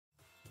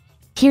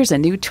Here's a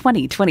new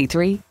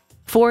 2023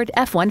 Ford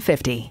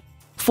F-150.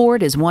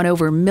 Ford has won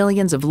over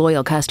millions of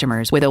loyal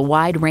customers with a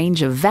wide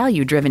range of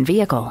value-driven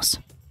vehicles.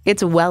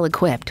 It's well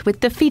equipped with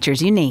the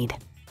features you need: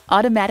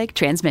 automatic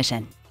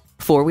transmission,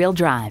 four-wheel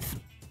drive,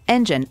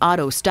 engine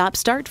auto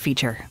stop-start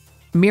feature,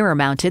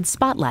 mirror-mounted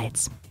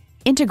spotlights,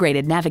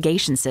 integrated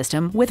navigation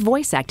system with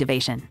voice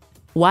activation,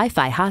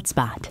 Wi-Fi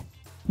hotspot,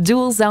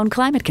 dual-zone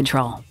climate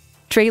control,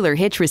 trailer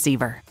hitch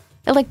receiver,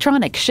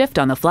 electronic shift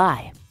on the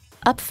fly,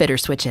 upfitter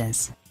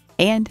switches,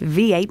 and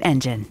V8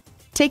 engine.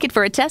 Take it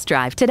for a test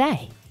drive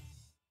today.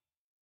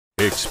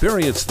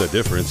 Experience the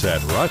difference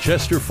at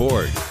Rochester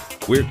Ford.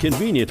 We're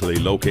conveniently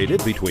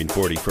located between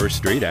 41st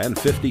Street and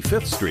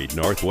 55th Street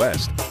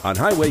Northwest on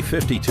Highway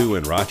 52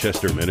 in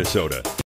Rochester, Minnesota.